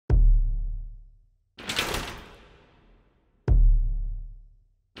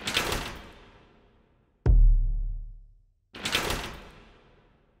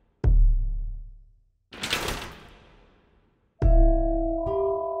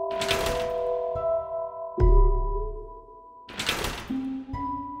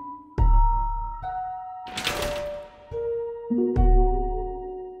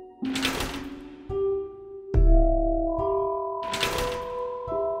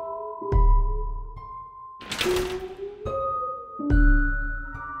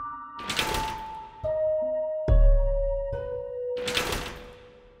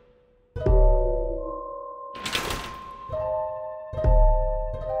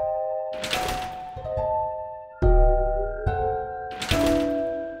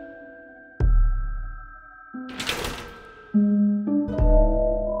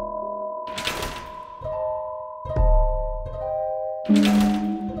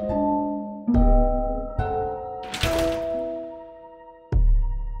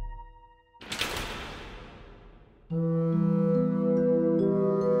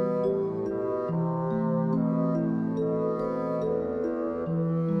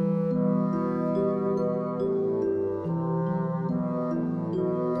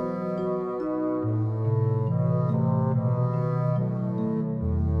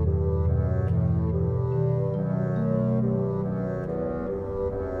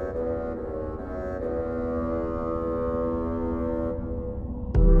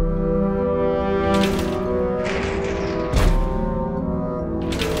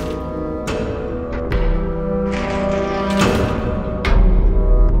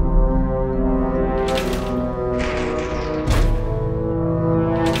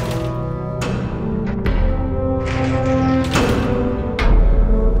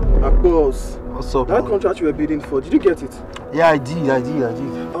What's up? That contract you were bidding for, did you get it? Yeah, I did.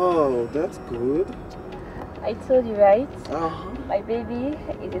 Oh, that's good. I told you, right? My baby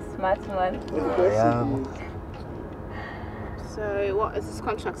is a smart one. Yeah. So, what is this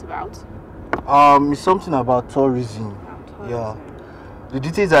contract about? It's something about tourism. Yeah. The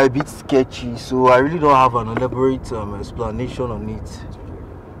details are a bit sketchy, so I really don't have an elaborate explanation on it.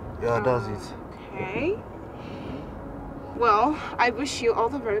 Yeah, that's it. Okay. Well, I wish you all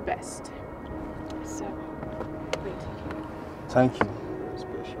the very best. So, wait. Thank you.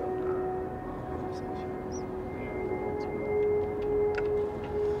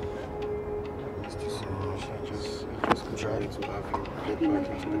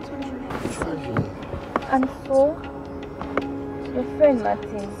 And so, your friend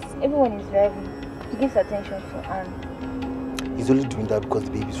Martin, everyone is driving. He gives attention to Anne. He's only doing that because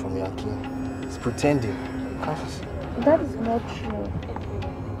the baby's from Yankee. He's pretending. Can't you see? That is not true.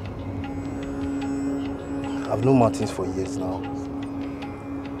 I've known Martins for years now.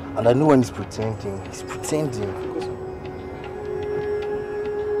 And I know when he's pretending. He's pretending.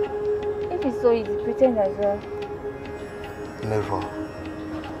 If it's so easy, pretend as well. Never.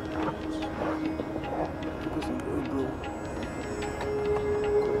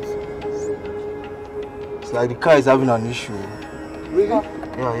 It's like the car is having an issue. Really?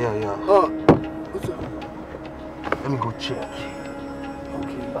 Yeah. What's up? Let me go check.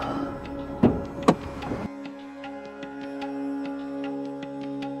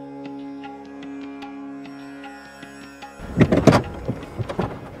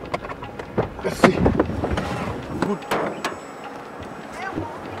 Let's see. Good.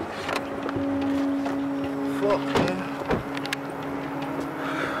 Fuck, man.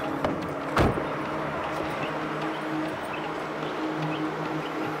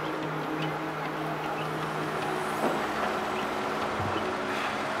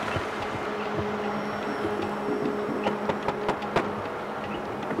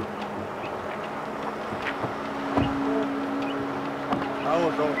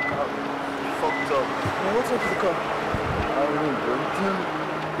 Fucked up. Man, what's up with the car? I don't know, bro.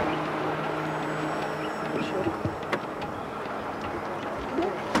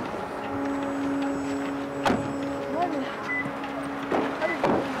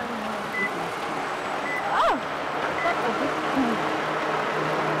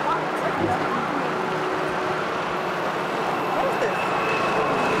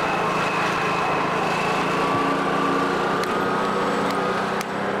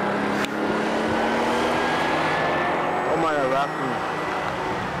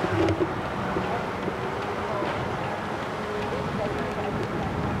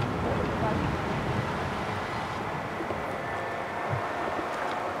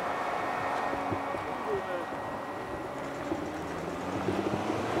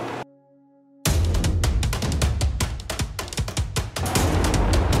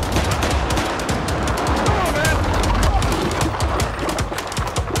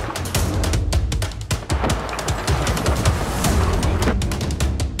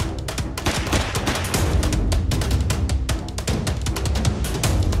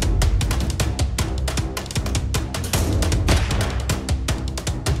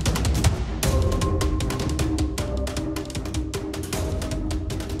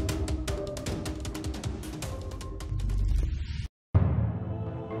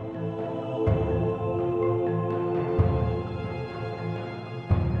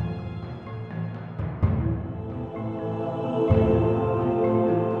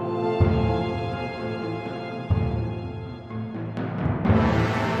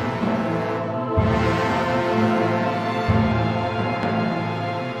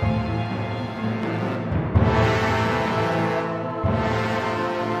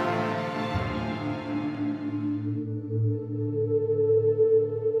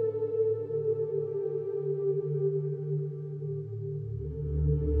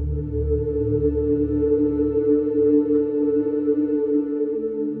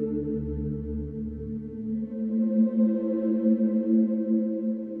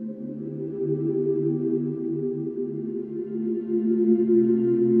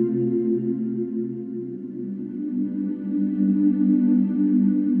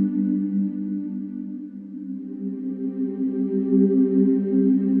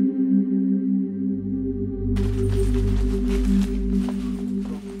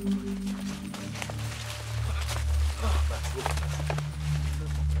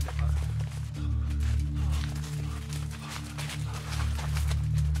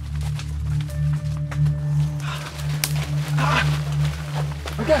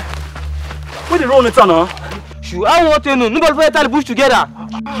 Where the road is now? Shoot, I want to know. Nobody fight all the bush together.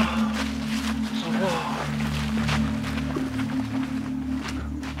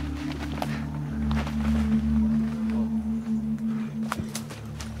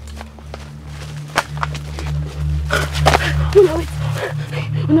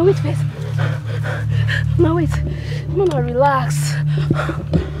 No, wait first. No, wait. No, relax.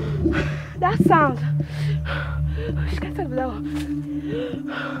 That sound. She can't talk about that one.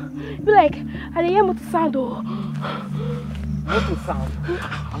 Be like, I didn't hear what sound though. What sound?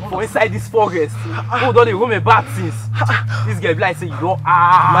 For inside this forest. Hold on, the woman bad things. This girl be like say you don't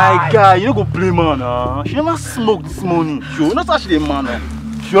My guy, you don't go play man. She never smoked this morning. Sure, not actually a man.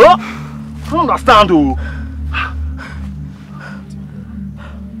 Sure? I don't understand though.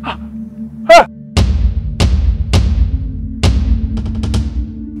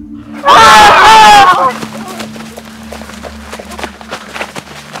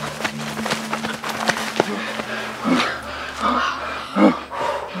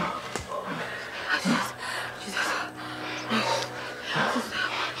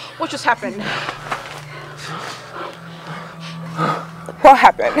 What just happened? What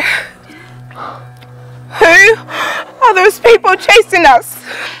happened? Who are those people chasing us?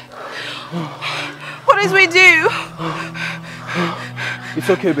 What did we do? It's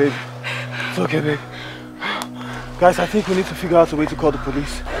okay, babe. It's okay, babe. Guys, I think we need to figure out a way to call the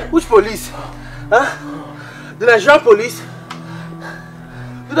police. Which police? Huh? The Nigerian police?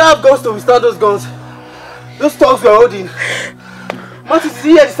 Do they have guns to withstand those guns? Those thugs we're holding. Marty, did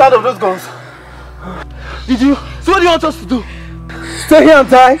you hear the sound of those guns? Did you? So what do you want us to do? Stay here and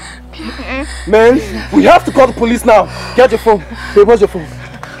die? Man, we have to call the police now. Get your phone. Babe, where's your phone?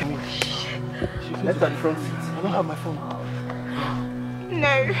 Left at the front seat. I don't have my phone.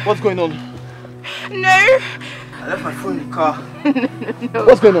 No. What's going on? No. I left my phone in the car. No.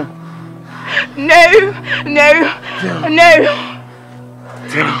 What's going on? No. No. Damn. No.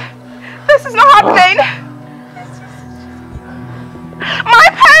 Damn. This is not happening. My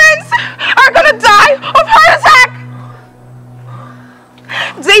parents are gonna die of heart attack.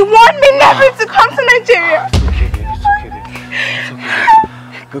 They want me never to come to Nigeria. It's okay, babe. It's okay, babe. It's okay,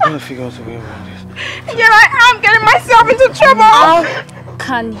 babe. We're gonna figure out a way around this. Yet I am getting myself into trouble.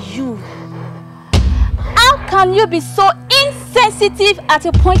 How can you be so insensitive at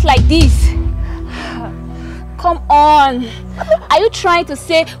a point like this? Come on. Are you trying to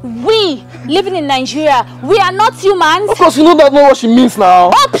say we living in Nigeria, we are not humans? Of course, you know what she means now.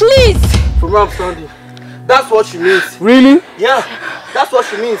 Oh, please. From where I'm standing. That's what she means. Really? Yeah, that's what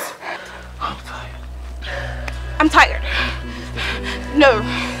she means. I'm tired. No.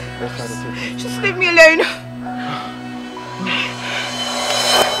 Just leave me alone.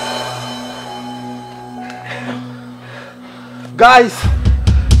 Guys,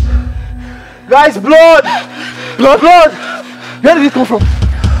 blood! Blood! Where did it come from?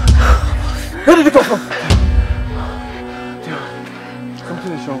 Where did it come from?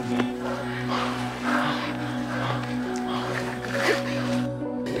 Something is wrong with me.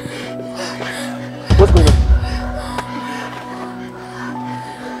 What's going on?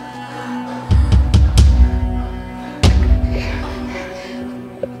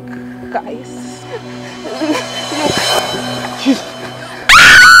 Guys. Jesus.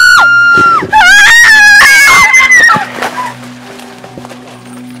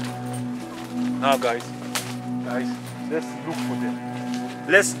 Now guys, let's look for them.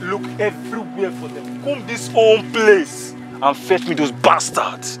 Let's look everywhere for them. Come this whole place and fetch me those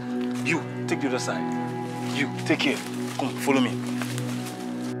bastards. You, take the other side. You, take care. Come, follow me.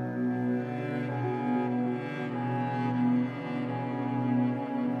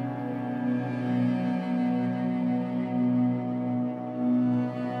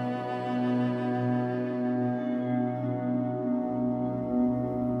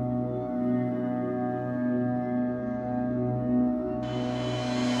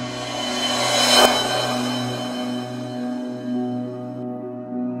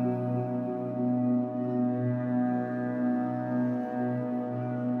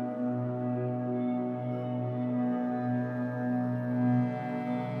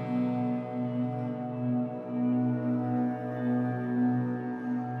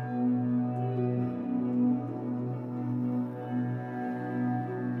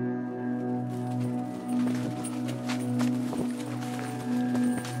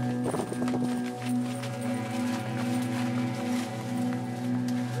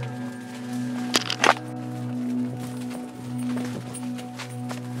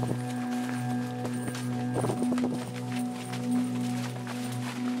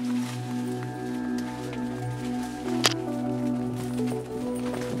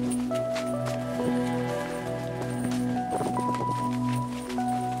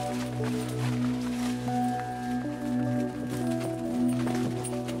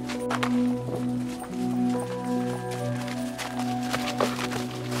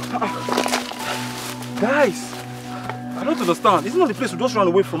 Guys, I don't understand. It's not the place we just ran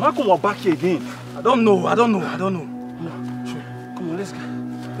away from. How come we're back here again? I don't know. Come on, sure. Come on, let's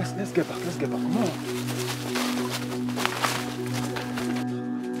get back. Come on.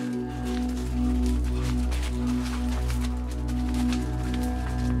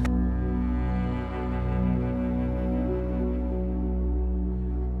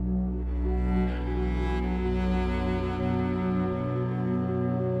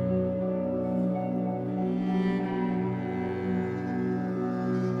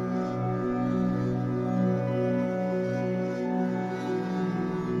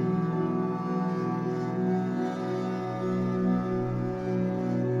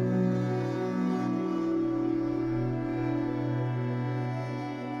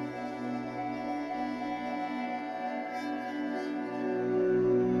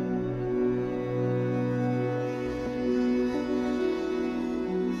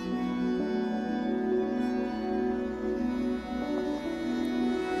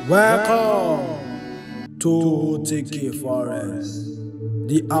 Welcome to Oteke Forest,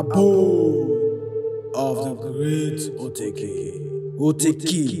 the abode of the great Oteke.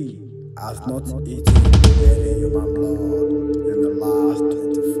 Oteke has not eaten any human blood in the last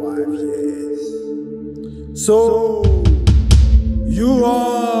 25 years. So, you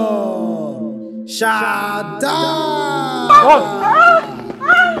all shall die!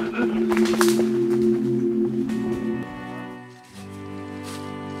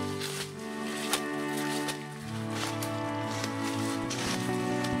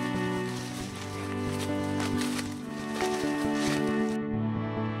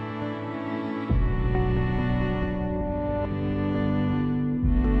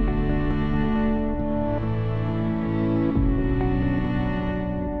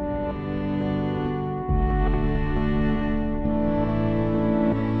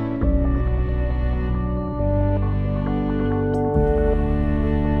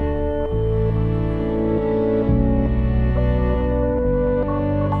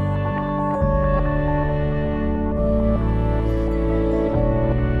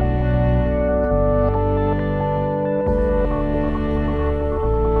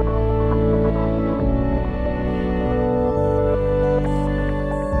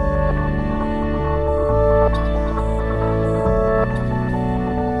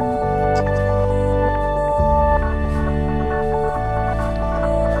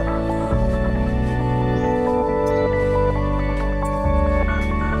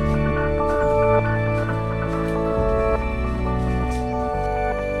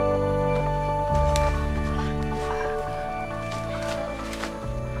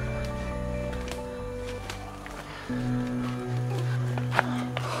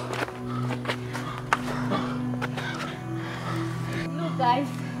 Guys,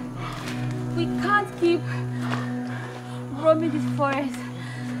 we can't keep roaming this forest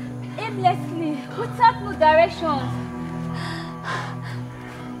aimlessly without no directions.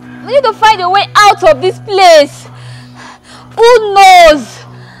 We need to find a way out of this place. Who knows?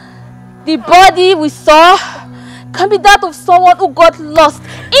 The body we saw can be that of someone who got lost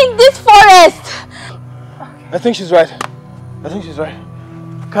in this forest. I think she's right.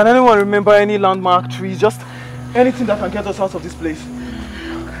 Can anyone remember any landmark trees? Just anything that can get us out of this place.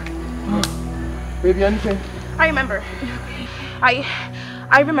 Baby, anything? I remember. I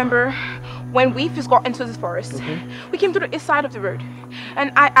remember when we first got into this forest. We came to the east side of the road.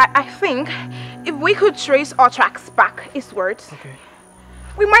 And I think if we could trace our tracks back eastwards,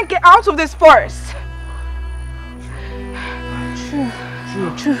 we might get out of this forest. True.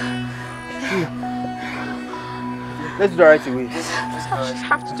 Let's do the right away. I just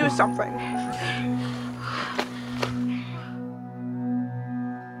have to do something.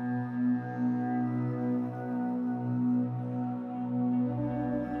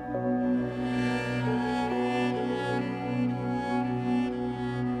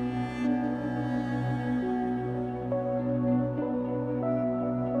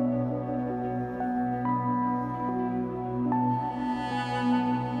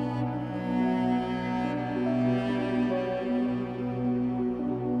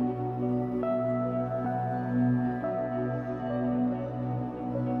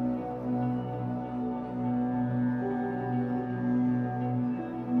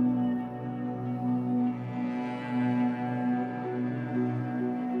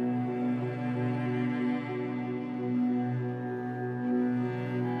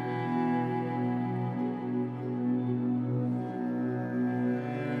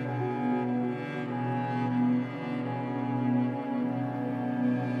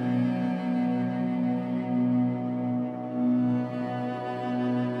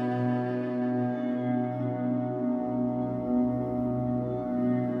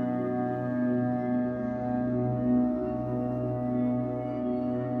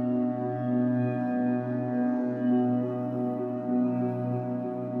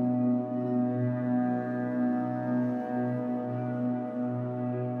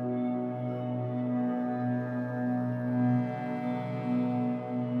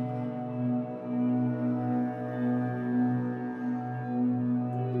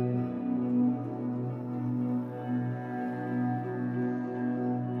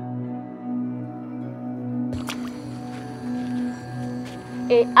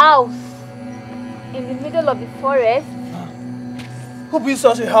 A house in the middle of the forest? Who built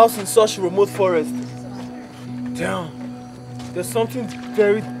such a house in such a remote forest? Damn. There's something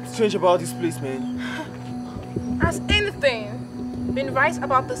very strange about this place, man. Has anything been right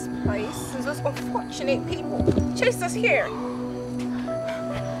about this place since those unfortunate people chased us here?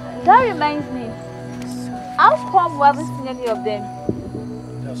 That reminds me. How come we haven't seen any of them?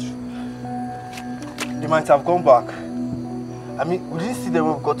 That's true. They might have gone back. I mean, we didn't see them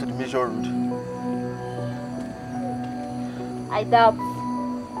when we got to the major road. I doubt.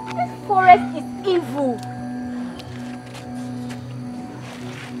 This forest is evil.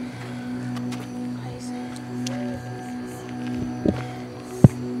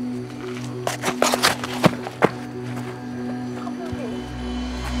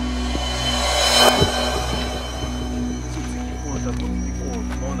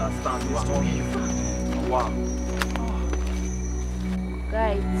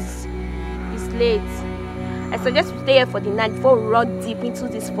 Guys, it's late. I suggest we stay here for the night before we run deep into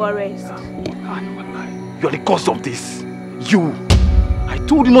this forest. You're the cause of this. You. I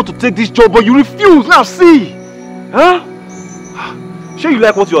told you not to take this job, but you refuse. Now see. Huh? Sure you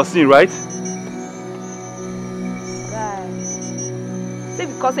like what you are seeing, right? Guys, say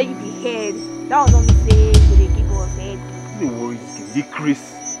because you be head, that was not me say they give us head. Don't worry, you Chris.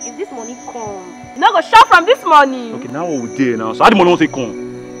 If this money come, you not go shop from this money. Okay, now what we did now? So how the money won't say come?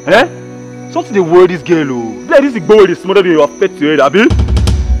 Eh? Something they worry this girl, oh. Like this is boy is smaller than your pet to head, Abi.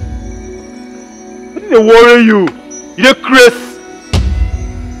 What did they worry you? You dey Chris.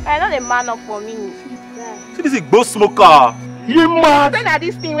 I know the man up for me. Yeah. See this is both smoker. You mad? Say that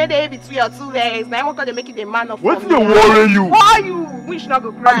this thing where they between your two legs, now I'm gonna make it the man up for me. What did they worry you? Why you? Wish not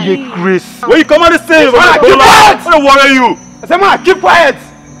go cry. You dey Chris. When you come out the same, what Keep quiet! they worry you? I said, man, keep quiet!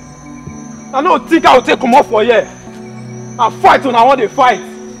 I don't think I will take them off for here. And fight when I want to fight.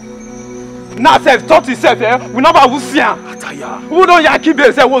 Now, self, talk to yourself, eh? We never will see them. We don't Yankee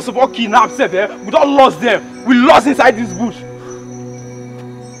base, eh? We're supposed to kidnap, eh? We don't lost them. We lost inside this bush.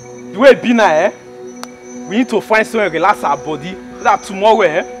 The way it be now, eh? We need to find somewhere to relax our body. So that tomorrow,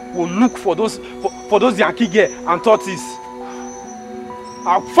 eh? We'll look for those Yankee girls and tortoise.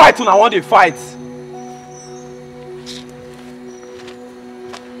 I'll fight when I want to fight.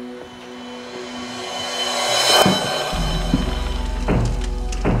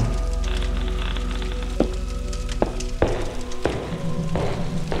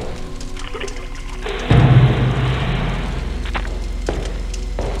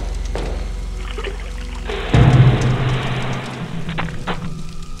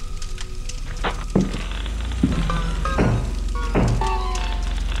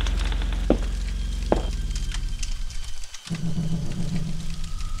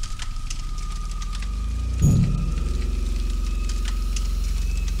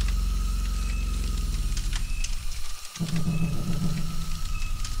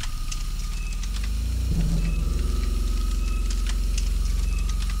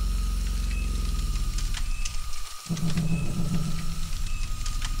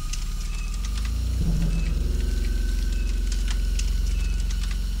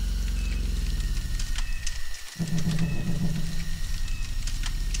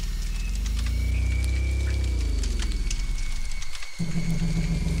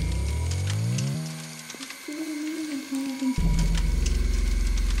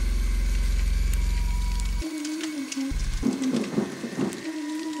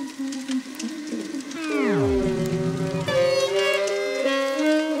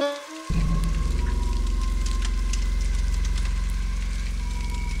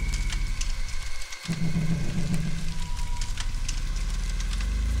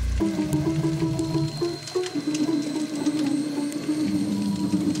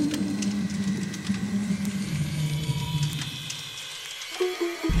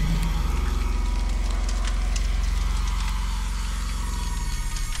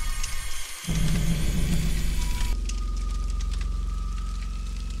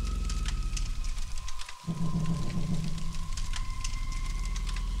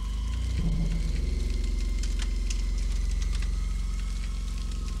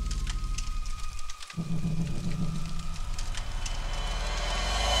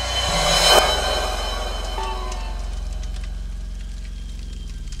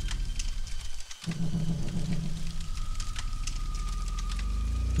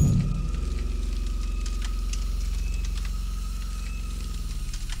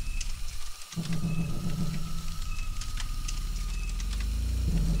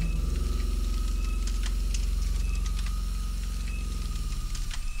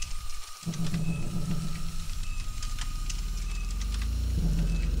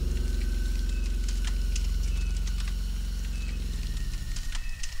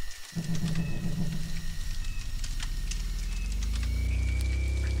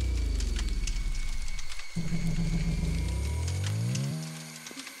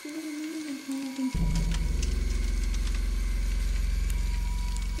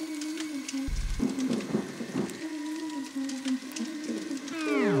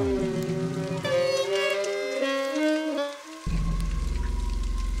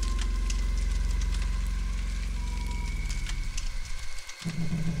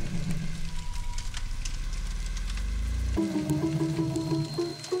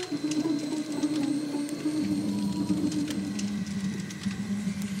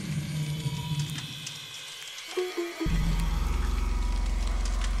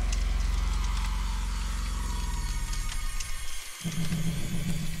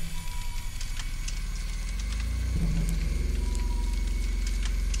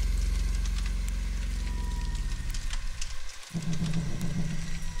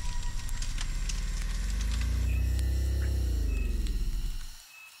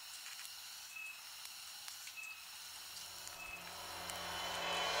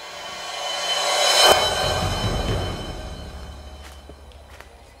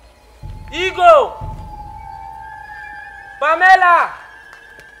 Ego! Pamela!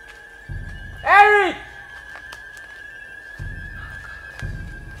 Eric!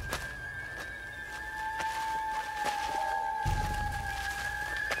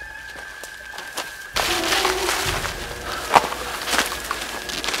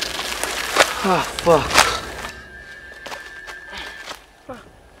 Ah, fuck.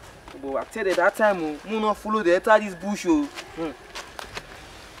 But I tell you that time, we not follow the enter this bush.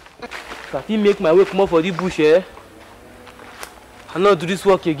 If I fit make my way come up for this bush, I'll not do this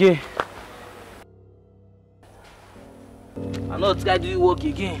work again. I'll not try to do this work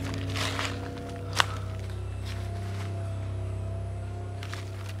again.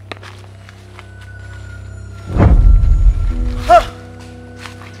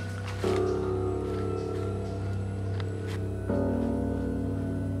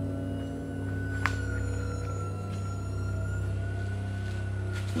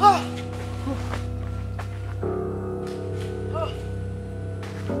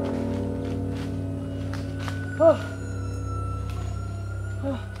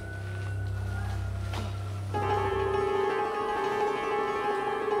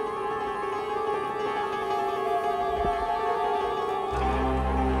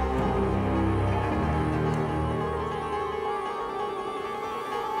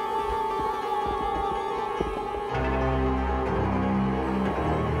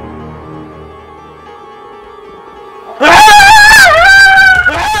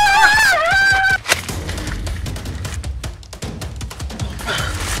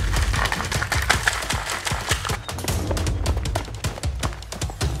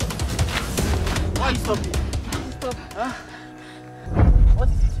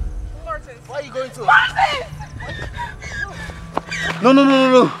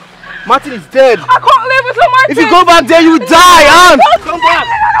 No. Martin is dead. I can't live with Martin. If you go back there, you will die, Ann. Come back.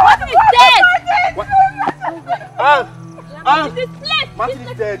 Martin is dead. Ann. This place. Martin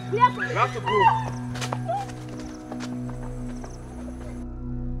is dead. You have to go.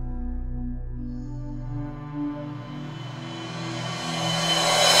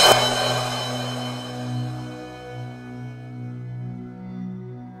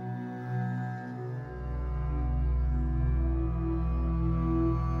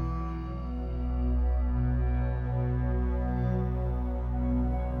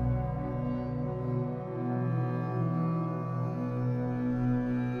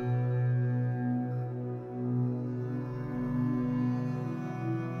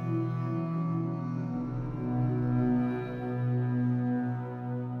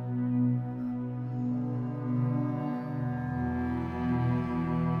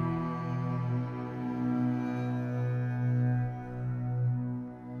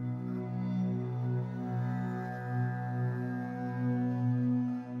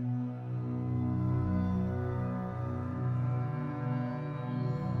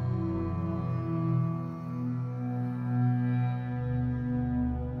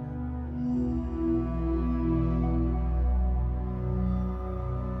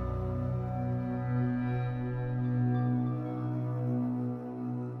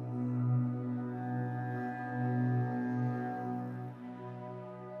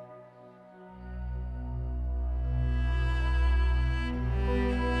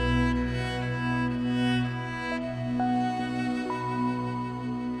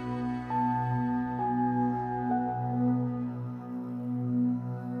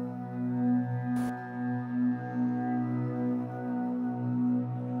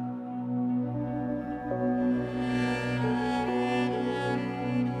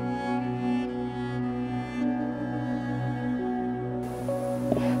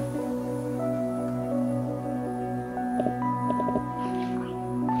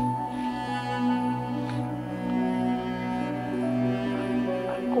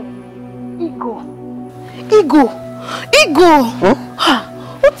 Ego! Huh?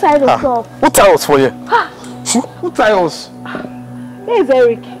 Who tied us up? Who tied us for you? Huh? Who tied us? Where is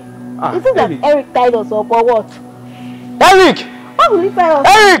Eric? Is it that Eric tied us up or what? Eric! Why will he tie us?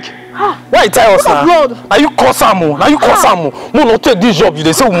 Eric! Why you tie us now? Now you call Samu. Now you call Samu. We not take this job.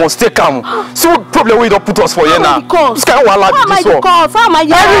 They say we must take him. See what problem we don't put us for here now. This kind of one like this one. How am I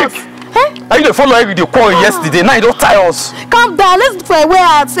Eric! Are you the follow Eric? They call yesterday. Now you don't tie us. Calm down. Let's look for a way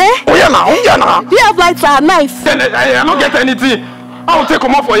out, eh? Oh yeah now. Oh yeah now. Do you have lights and knife? I don't get anything. I will take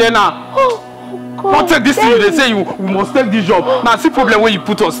him off for here now. Not take this thing. They say we must take this job. Now see problem where you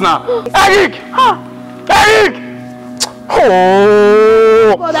put us now. Eric! Eric!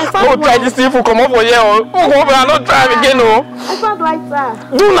 Oh! Don't try this thing for come up for here. Oh, I'm not trying again. Oh. I found lights.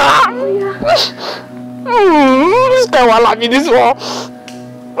 Do now. This guy will like this one.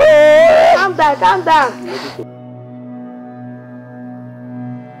 Calm down, calm down.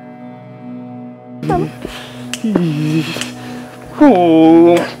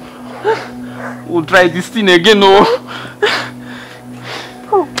 Oh. We'll try this thing again. Oh.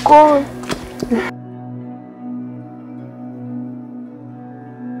 Oh God.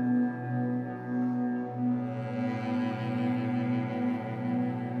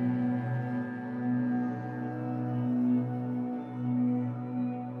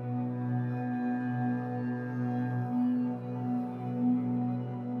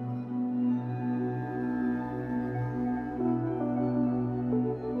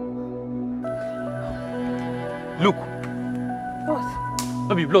 Look. What?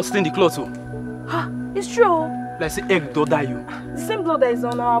 No be blood stain the cloth. Oh. It's true. Like say egg don't die you. The same blood that is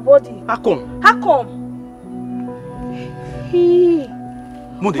on our body. How come? How come?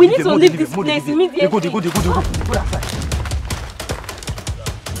 We need to leave this place immediately. Go that side.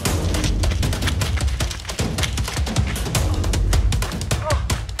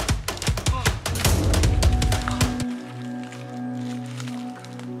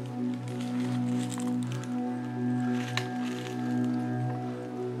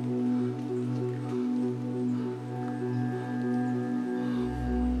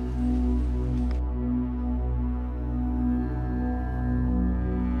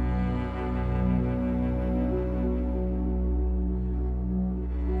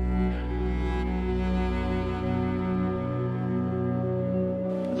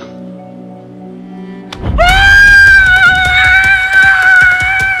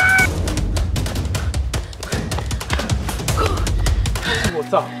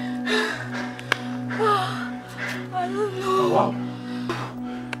 What's up? I don't know. Wow.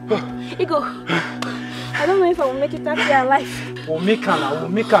 Ego, I don't know if I will make it out here alive. We'll make her now.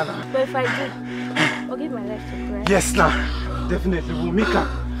 But if I do, I'll give my life to Christ. Yes, now. Definitely, we'll make her.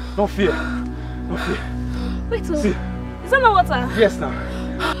 Don't fear. Wait, so, see. Is that not water? Yes, now.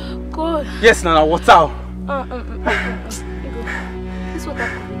 God. Yes, now, water. Ego, this water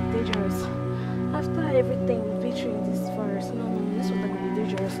could be dangerous. After everything we've been through in this forest, no, this water could be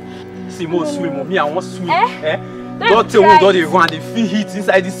dangerous. See, more swim, me, I want swim. Don't tell me don't they run, they feel heat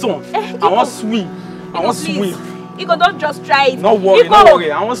inside the sun. I want swim. I want swim. Ego, don't just try it. No worry, no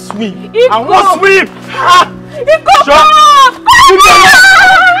worry. I want swim. Ego. I want swim. Ego, I want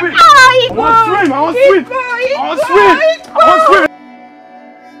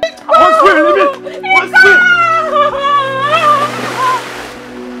swim.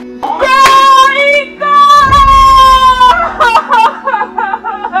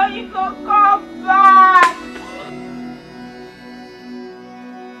 Ego, come back.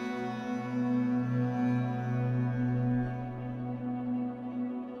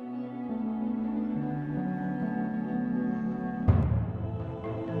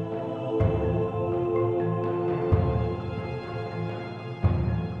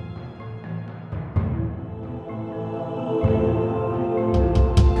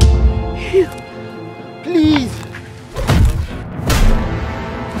 Please.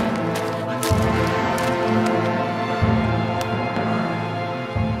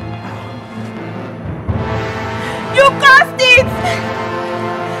 You caused it!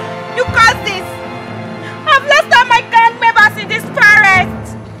 You caused this! I've lost all my gang members in this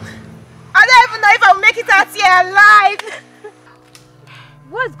forest! I don't even know if I'll make it out here alive!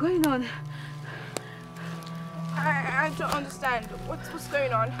 What's going on? I don't understand. What's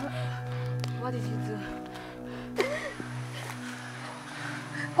going on? What did you do?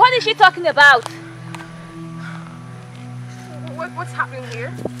 What is she talking about? What's happening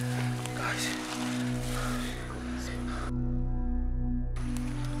here? Guys.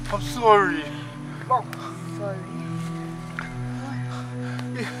 I'm sorry. Oh, sorry.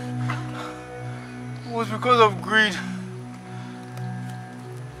 It was because of greed.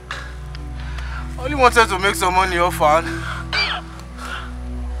 I only wanted to make some money off her.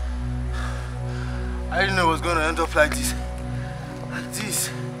 I didn't know it was going to end up like this. like this?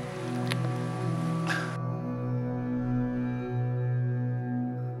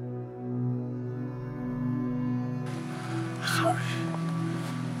 Sorry.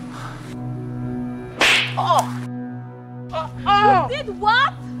 You did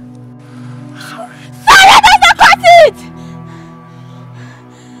what? Sorry. Sorry, that's not cut it!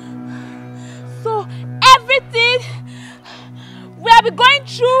 So everything we have been going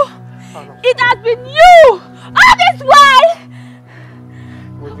through, it has been you! All this while!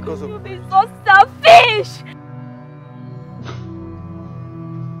 Wait, because of... You've been so selfish!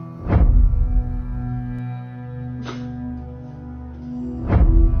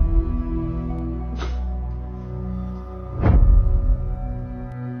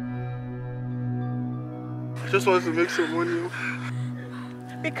 I just wanted to make some money.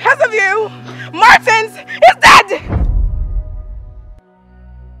 Because of you, Martins is dead!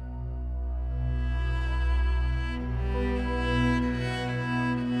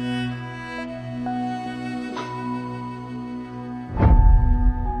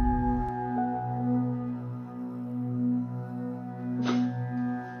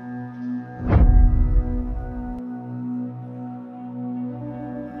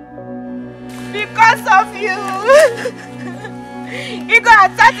 Because of you! You got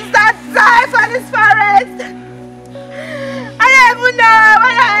to start dying for this forest! I don't even know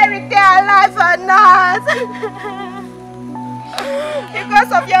whether I retain alive or not!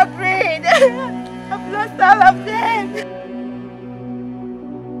 Because of your greed! I've lost all of them!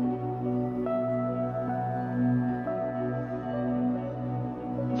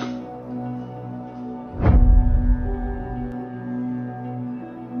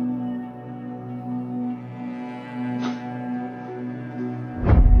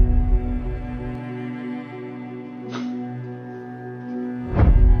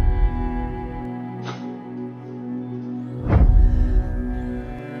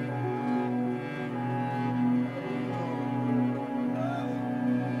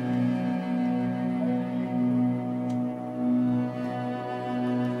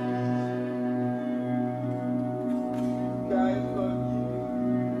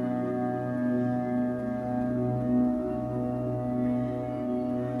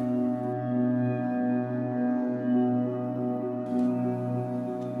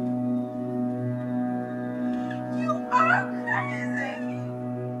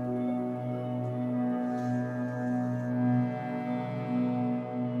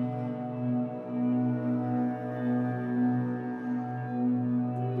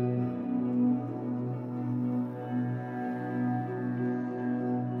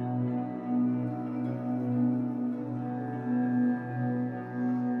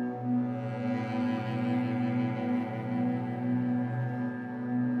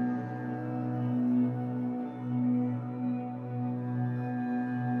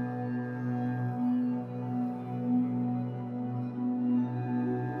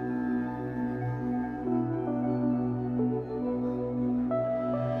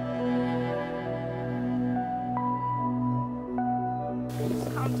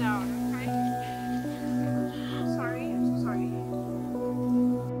 Calm down, okay? Sorry, I'm so sorry.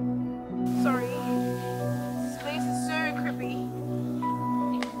 Sorry. This place is so creepy.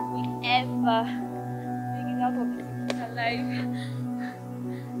 If we ever make it out of this alive,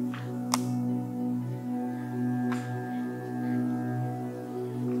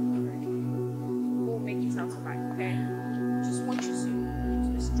 We'll make it out alive, okay? Just want you to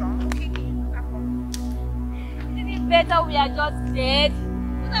be strong, okay? isn't it better we are just dead?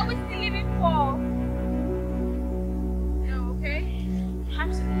 What are we still living for? No, okay?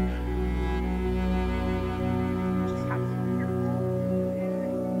 Absolutely. Just have to be careful.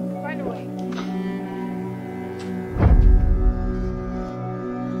 Find a way.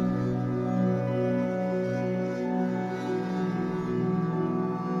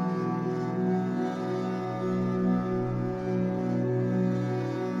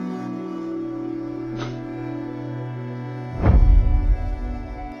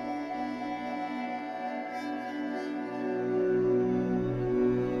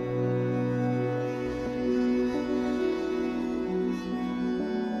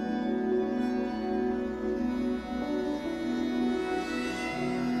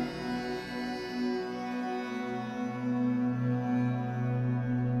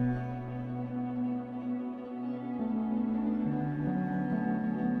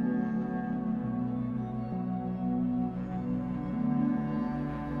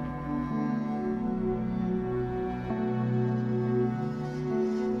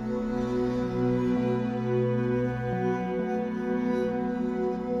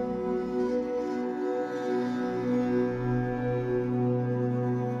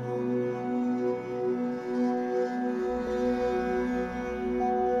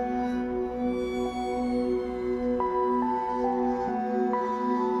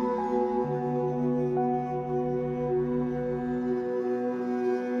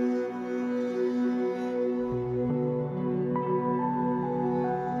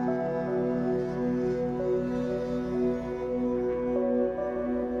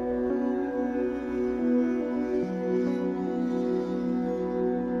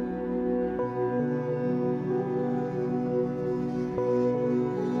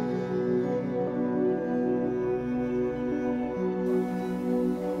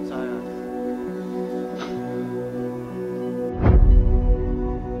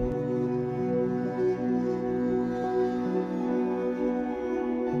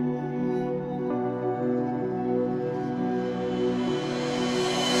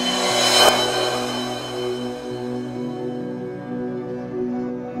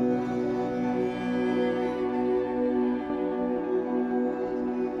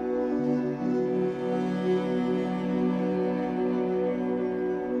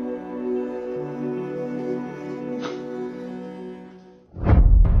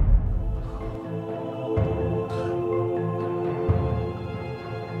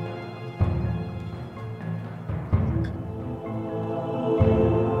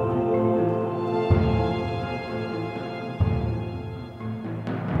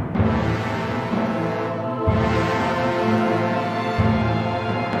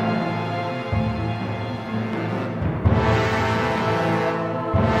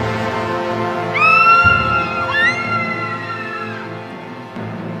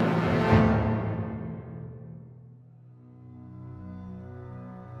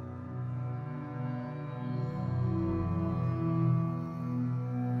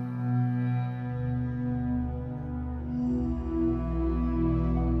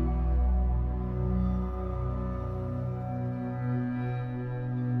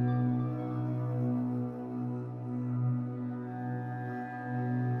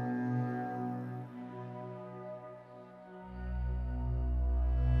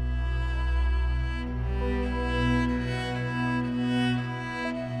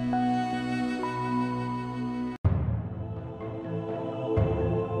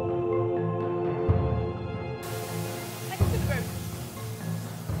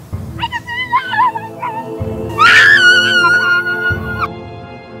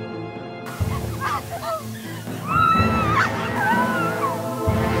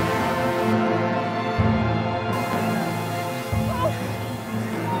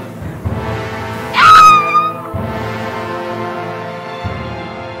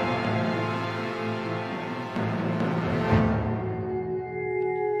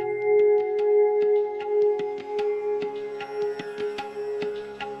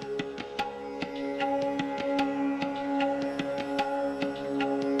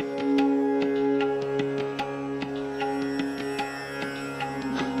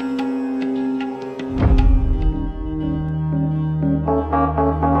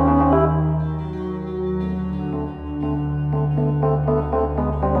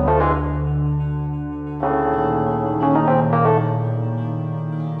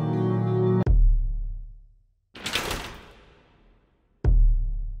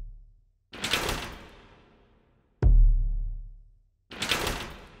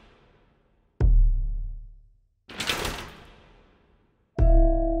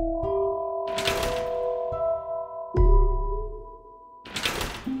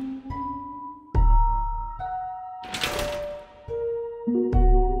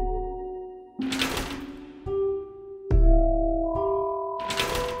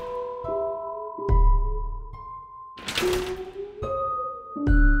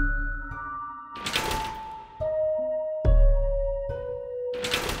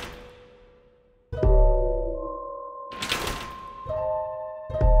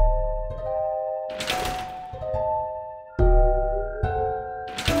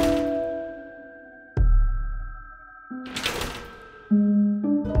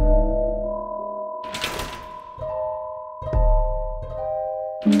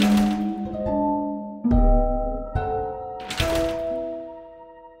 Bye.